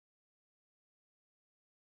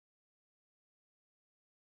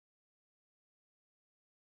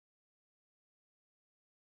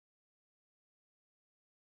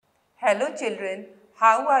Hello children,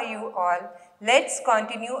 how are you all? Let's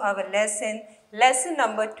continue our lesson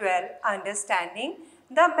number 12, understanding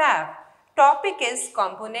the map. Topic is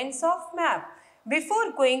components of map.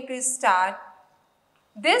 Before going to start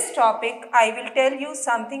this topic, I will tell you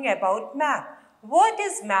something about map. What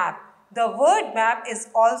is map? The word map is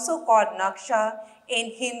also called naksha in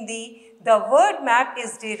Hindi. The word map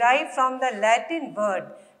is derived from the Latin word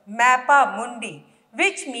mappa mundi,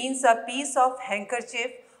 which means a piece of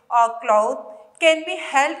handkerchief or cloth can be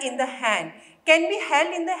held in the hand. Can be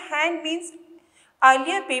held in the hand means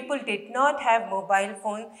earlier people did not have mobile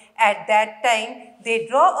phones. At that time, they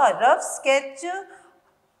draw a rough sketch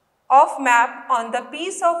of map on the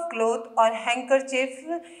piece of cloth or handkerchief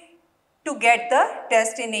to get the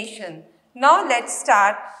destination. Now let's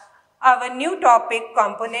start our new topic,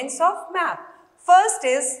 components of map. First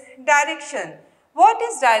is direction. What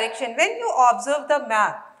is direction? When you observe the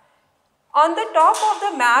map, on the top of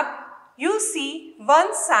the map you see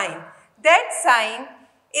one sign. That sign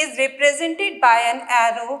is represented by an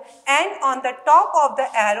arrow, and on the top of the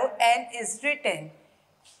arrow N is written.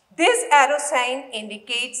 This arrow sign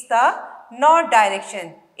indicates the north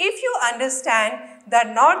direction. If you understand the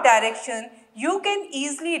north direction, you can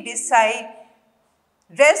easily decide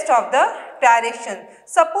rest of the direction.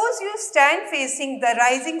 Suppose you stand facing the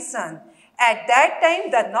rising sun. At that time,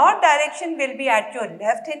 the north direction will be at your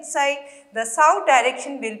left hand side, the south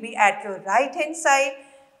direction will be at your right hand side,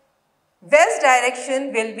 west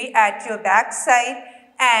direction will be at your back side,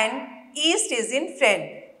 and east is in front.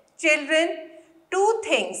 Children, two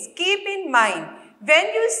things keep in mind. When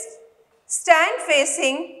you stand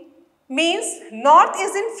facing means north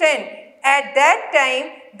is in front. At that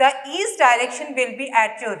time, the east direction will be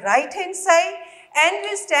at your right hand side, and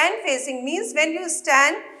you stand facing means when you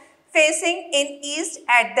stand facing in east,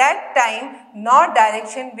 at that time north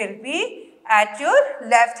direction will be at your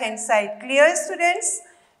left hand side. Clear, students?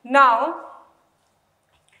 Now,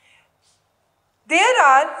 there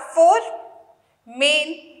are four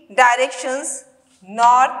main directions: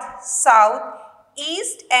 north, south,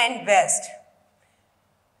 east and west.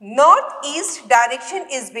 Northeast direction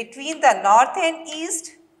is between the north and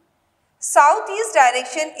east. Southeast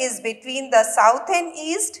direction is between the south and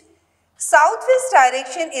east. Southwest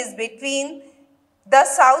direction is between the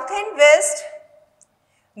south and west.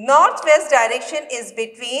 Northwest direction is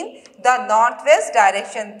between the northwest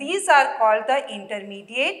direction. These are called the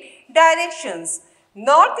intermediate directions.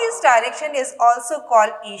 Northeast direction is also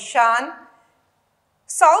called Ishan.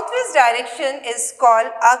 Southwest direction is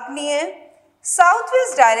called Agniya.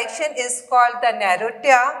 Southwest direction is called the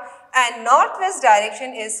Nairotya, and northwest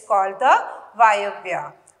direction is called the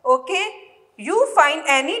Vayavya. Okay? You find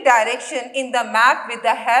any direction in the map with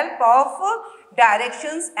the help of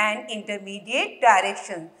directions and intermediate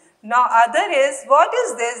direction. Now other is, what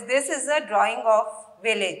is this? This is a drawing of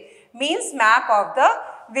village, means map of the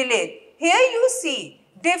village. Here you see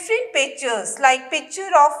different pictures like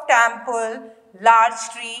picture of temple, large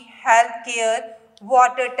tree, healthcare,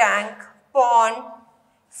 water tank, pond,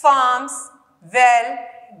 farms, well,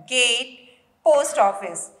 gate, post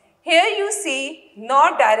office. Here you see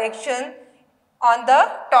north direction on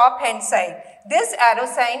the top hand side. This arrow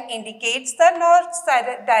sign indicates the north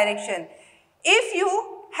side direction. If you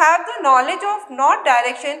have the knowledge of north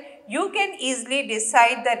direction, you can easily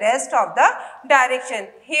decide the rest of the direction.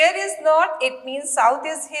 Here is north, it means south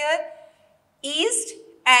is here, east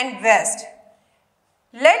and west.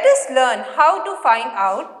 Let us learn how to find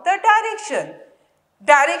out the direction.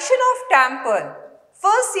 Direction of temple.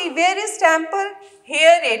 First see, where is temple?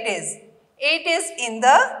 Here it is. It is in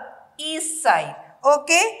the east side.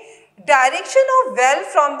 Okay. Direction of well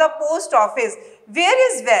from the post office.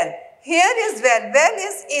 Where is well? Here is well. Well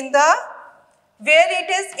is in the, where it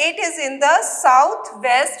is? It is in the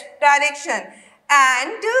southwest direction.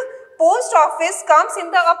 And post office comes in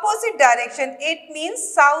the opposite direction. It means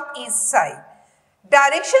southeast side.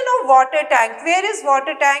 Direction of water tank. Where is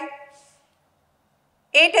water tank?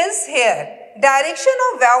 It is here. Direction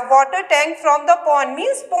of water tank from the pond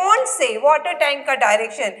means pond say water tank ka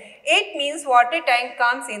direction. It means water tank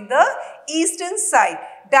comes in the eastern side.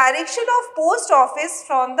 Direction of post office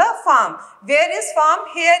from the farm. Where is farm?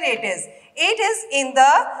 Here it is. It is in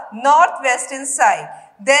the northwestern side.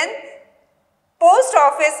 Then post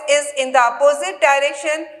office is in the opposite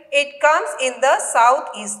direction. It comes in the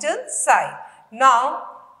southeastern side. Now,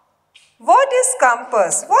 what is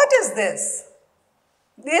compass? What is this?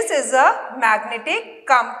 This is a magnetic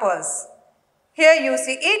compass. Here you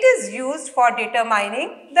see it is used for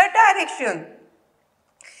determining the direction.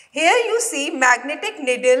 Here you see magnetic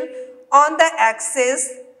needle on the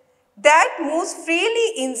axis that moves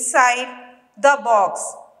freely inside the box,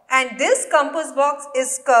 and this compass box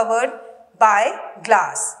is covered by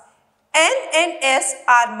glass. N and S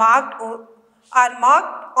are marked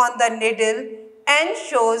on the needle. N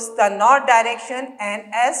shows the north direction and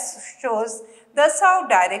S shows the south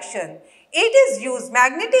direction. It is used,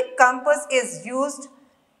 magnetic compass is used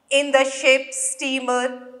in the ship,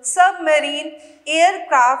 steamer, submarine,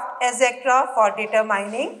 aircraft, etc. for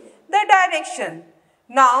determining the direction.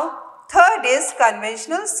 Now, third is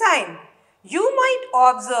conventional sign. You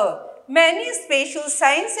might observe many special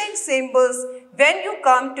signs and symbols when you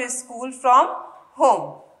come to school from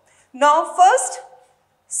home. Now, first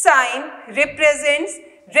sign represents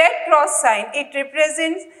Red Cross sign. It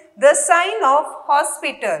represents the sign of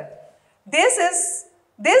hospital.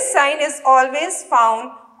 This sign is always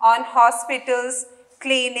found on hospitals,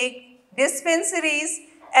 clinic, dispensaries,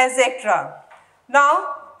 etc.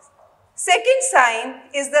 Now, second sign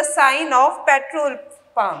is the sign of petrol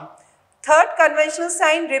pump. Third conventional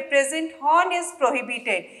sign represents horn is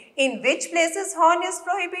prohibited. In which places horn is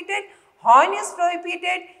prohibited? Horn is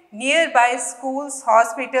prohibited nearby schools,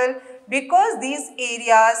 hospital, because these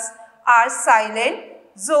areas are silent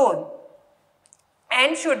zone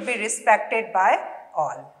and should be respected by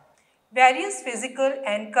all. Various physical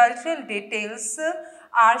and cultural details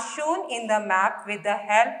are shown in the map with the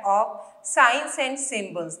help of signs and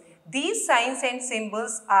symbols. These signs and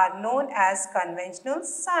symbols are known as conventional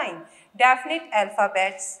sign. Definite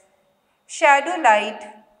alphabets, shadow light,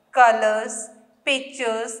 colors,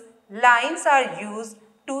 pictures, lines are used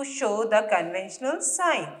to show the conventional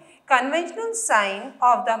sign. Conventional sign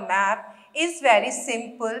of the map is very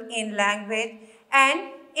simple in language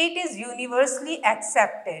and it is universally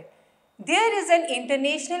accepted. There is an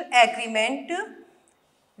international agreement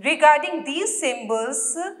regarding these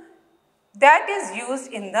symbols that is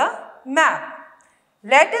used in the map.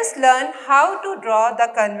 Let us learn how to draw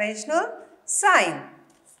the conventional sign.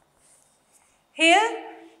 Here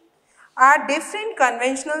are different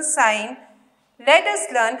conventional signs. Let us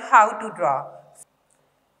learn how to draw.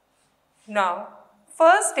 Now,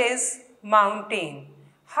 first is mountain.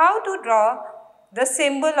 How to draw the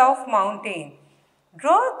symbol of mountain?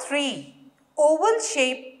 Draw three oval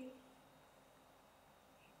shape.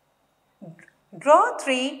 Draw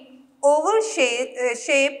three oval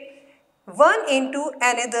shape one into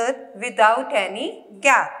another without any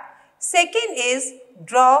gap. Second is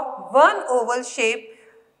draw one oval shape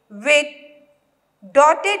with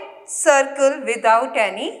dotted circle without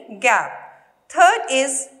any gap. Third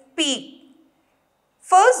is peak.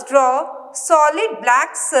 First draw solid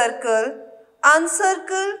black circle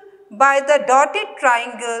encircled by the dotted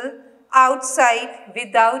triangle outside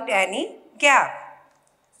without any gap.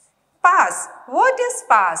 Pass. What is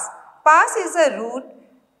pass? Pass is a route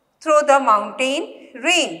through the mountain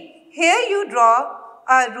range. Here you draw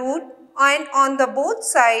a route and on the both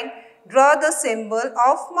sides draw the symbol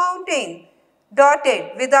of mountain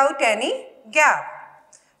dotted without any gap.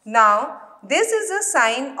 Now this is a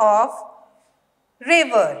sign of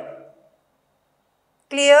river.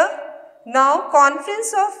 Clear? Now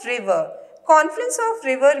confluence of river. Confluence of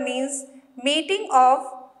river means meeting of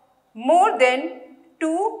more than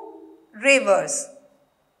two rivers.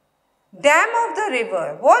 Dam of the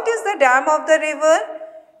river. What is the dam of the river?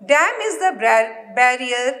 Dam is the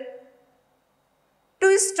barrier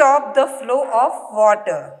to stop the flow of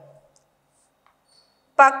water.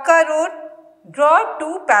 Pakka road. Draw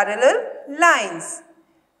two parallel lines.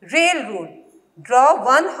 Railroad. Draw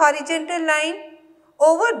one horizontal line.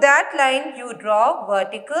 Over that line you draw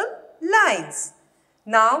vertical lines.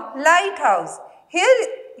 Now lighthouse. Here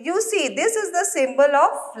you see this is the symbol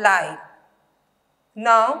of light.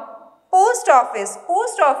 Now post office.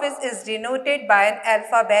 Post office is denoted by an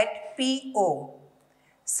alphabet PO.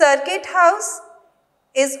 Circuit house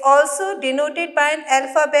is also denoted by an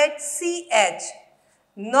alphabet CH.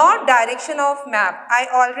 North direction of map. I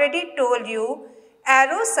already told you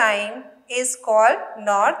arrow sign is called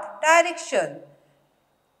north direction.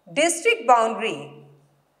 District boundary.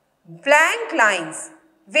 Blank lines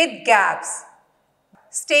with gaps.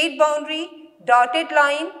 State boundary, dotted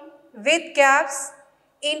line with gaps.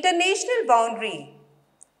 International boundary.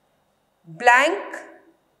 Blank,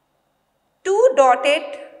 two dotted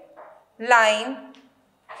line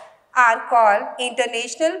are called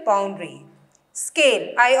international boundary.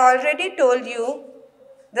 Scale. I already told you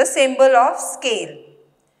the symbol of scale.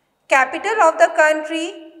 Capital of the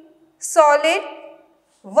country. Solid.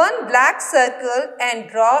 One black circle and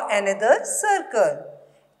draw another circle.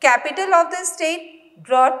 Capital of the state.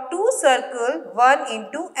 Draw two circles, one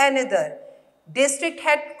into another. District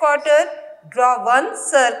headquarters. Draw one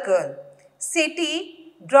circle.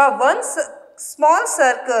 City. Draw one small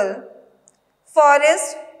circle.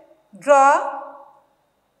 Forest. Draw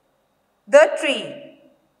the tree.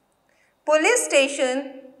 Police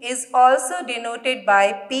station is also denoted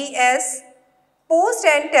by PS. Post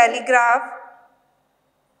and Telegraph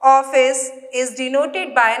Office is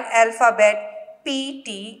denoted by an alphabet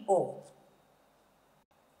PTO.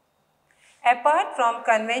 Apart from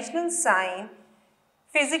conventional sign,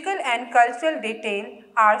 physical and cultural detail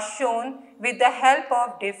are shown with the help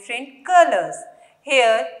of different colors.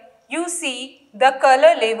 Here you see the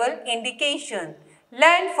color label indication.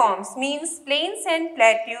 Landforms means plains and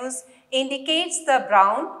plateaus indicates the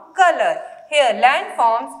brown color. Here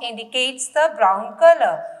landforms indicates the brown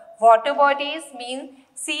color. Water bodies mean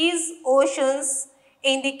seas, oceans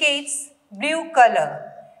indicates blue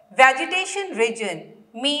color. Vegetation region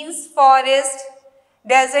means forest,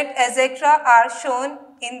 desert, etc. are shown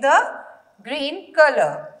in the green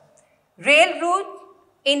color. Rail route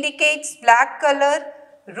indicates black color,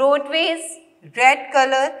 roadways red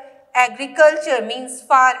color, agriculture means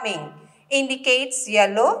farming indicates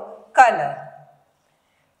yellow color.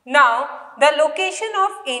 Now, the location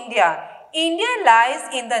of India. India lies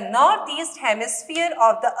in the northeast hemisphere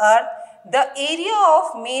of the earth. The area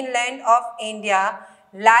of mainland of India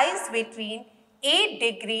lies between 8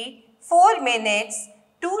 degree 4 minutes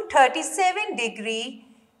to 37 degree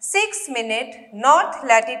 6 minute north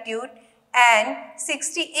latitude and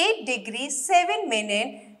 68 degree 7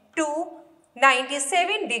 minute to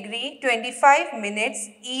 97 degree 25 minutes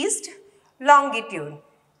east longitude.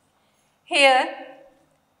 Here,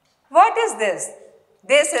 what is this?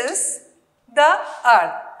 This is the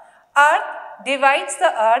earth. Earth divides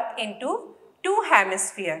the earth into two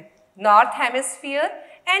hemispheres, north hemisphere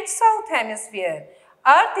and south hemisphere.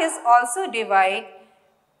 Earth is also divided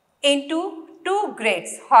into two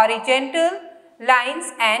grids, horizontal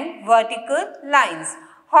lines and vertical lines.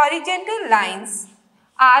 Horizontal lines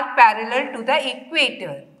are parallel to the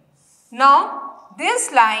equator. Now,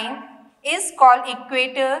 this line is called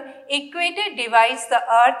equator. Equator divides the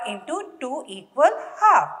earth into two equal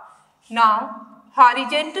halves. Now,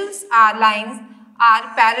 horizontals are lines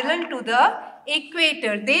are parallel to the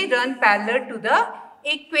equator. They run parallel to the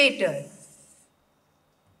equator.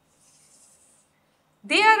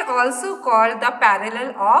 They are also called the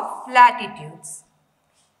parallel of latitudes.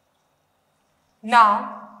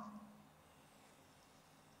 Now,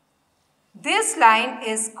 this line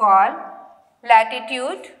is called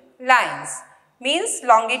latitude lines, means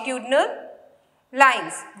longitudinal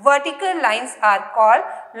lines. Vertical lines are called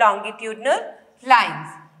longitudinal lines.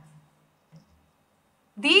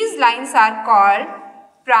 These lines are called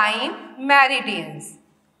prime meridians.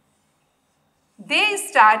 The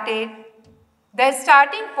starting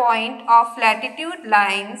point of latitude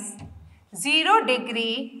lines 0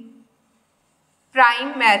 degree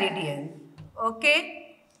prime meridian.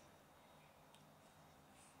 Okay.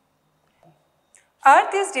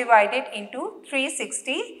 Earth is divided into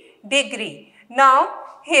 360 degree. Now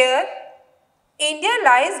here India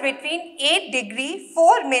lies between 8 degree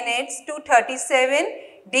 4 minutes to 37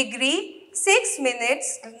 degree 6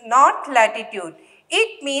 minutes north latitude.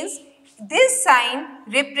 It means this sign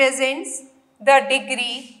represents the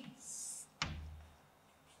degree.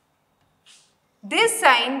 This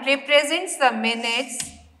sign represents the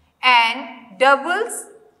minutes and doubles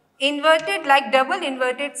inverted like double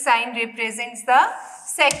inverted sign represents the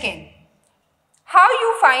second. How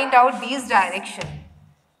you find out these directions?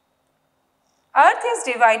 Earth is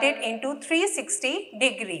divided into 360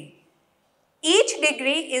 degree. Each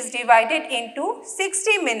degree is divided into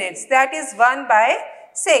 60 minutes, that is 1 by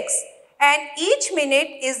 6, and each minute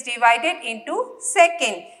is divided into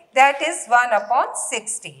second, that is 1 upon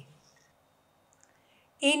 60.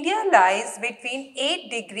 India lies between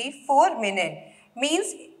 8 degree 4 minute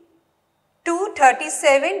means to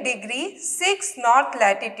 37 degree 6 north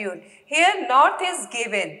latitude. Here north is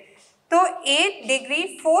given. So 8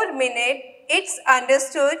 degree 4 minute, it's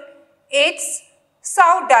understood it's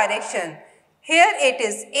south direction. Here it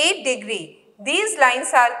is 8 degree. These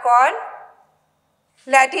lines are called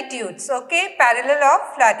latitudes, okay, parallel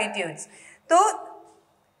of latitudes. So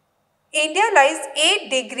India lies 8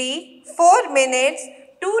 degree 4 minutes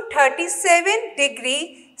to 37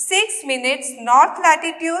 degree 6 minutes north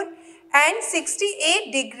latitude and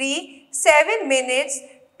 68 degree 7 minutes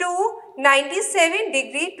to 97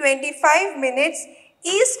 degree 25 minutes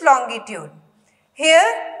east longitude. Here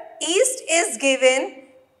east is given,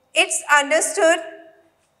 it's understood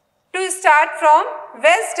to start from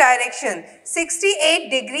west direction, 68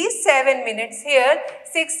 degree 7 minutes. Here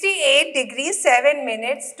 68 degree 7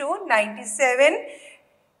 minutes to 97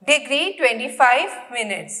 degree 25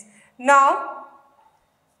 minutes. Now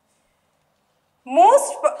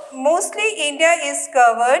mostly India is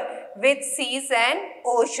covered with seas and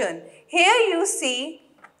ocean. Here you see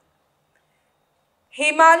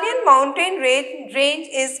Himalayan mountain range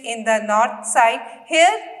is in the north side.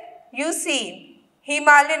 Here you see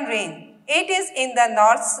Himalayan range. It is in the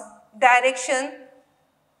north direction.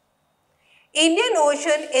 Indian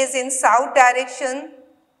Ocean is in south direction.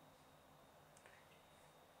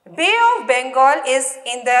 Bay of Bengal is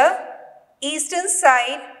in the eastern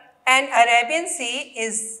side and Arabian Sea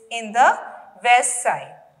is in the west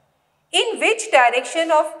side. In which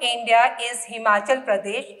direction of India is Himachal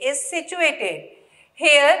Pradesh is situated?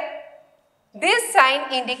 Here, this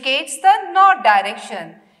sign indicates the north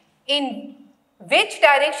direction. In which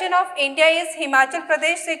direction of India is Himachal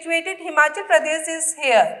Pradesh situated? Himachal Pradesh is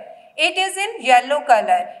here. It is in yellow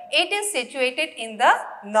color. It is situated in the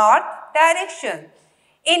north direction.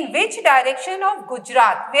 In which direction of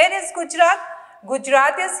Gujarat? Where is Gujarat?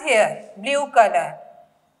 Gujarat is here, blue color.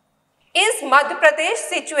 Is Madhya Pradesh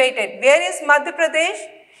situated? Where is Madhya Pradesh?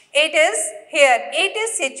 It is here. It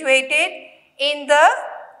is situated in the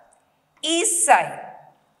east side.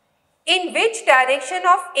 In which direction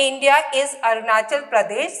of India is Arunachal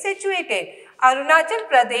Pradesh situated? Arunachal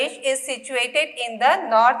Pradesh is situated in the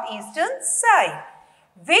northeastern side.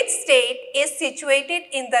 Which state is situated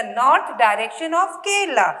in the north direction of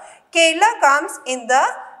Kerala? Kerala comes in the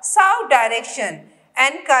south direction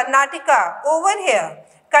and Karnataka over here.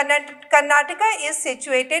 Karnataka is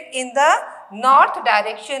situated in the north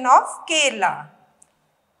direction of Kerala.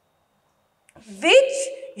 Which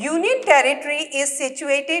union territory is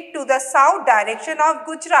situated to the south direction of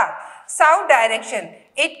Gujarat? South direction.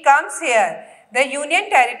 It comes here. The union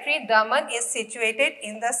territory Daman is situated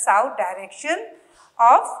in the south direction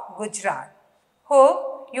of Gujarat.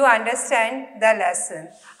 Hope you understand the lesson.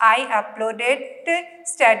 I uploaded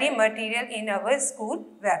study material in our school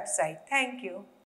website. Thank you.